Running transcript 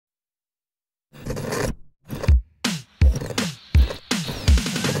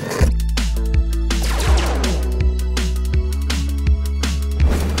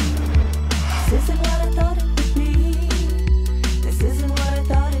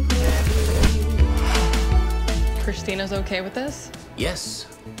Kristina's okay with this? Yes,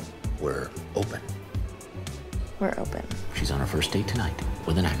 we're open. We're open. She's on her first date tonight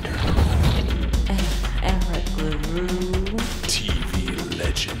with an actor. Eric LaRue. TV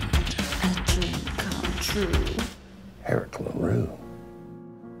legend. A dream come true. Eric LaRue.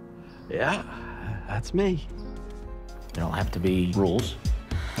 Yeah, that's me. There don't have to be rules.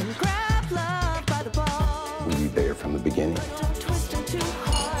 And grab love by the ball. Were you there from the beginning? Don't twist him too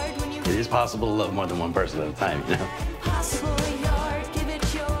hard when you It is possible to love more than one person at a time, you know? possible yard, give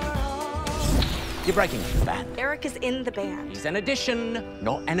it your all. You're breaking up the band. Eric is in the band. He's an addition,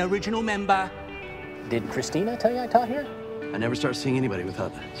 not an original member. Did Kristina tell you I taught here? I never start seeing anybody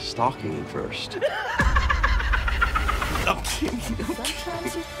without stalking them first. I'm kidding.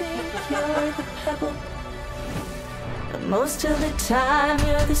 Sometimes you think you're the pebble, but most of the time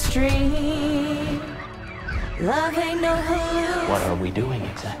you're the stream. Love ain't no hallucination. What are we doing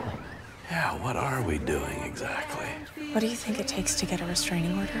exactly? Yeah, what are we doing exactly? What do you think it takes to get a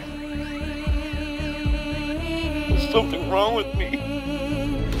restraining order? There's something wrong with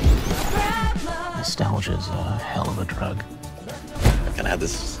me. Nostalgia's a hell of a drug. I kind of have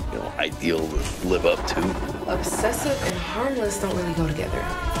this, ideal to live up to. Obsessive and harmless don't really go together.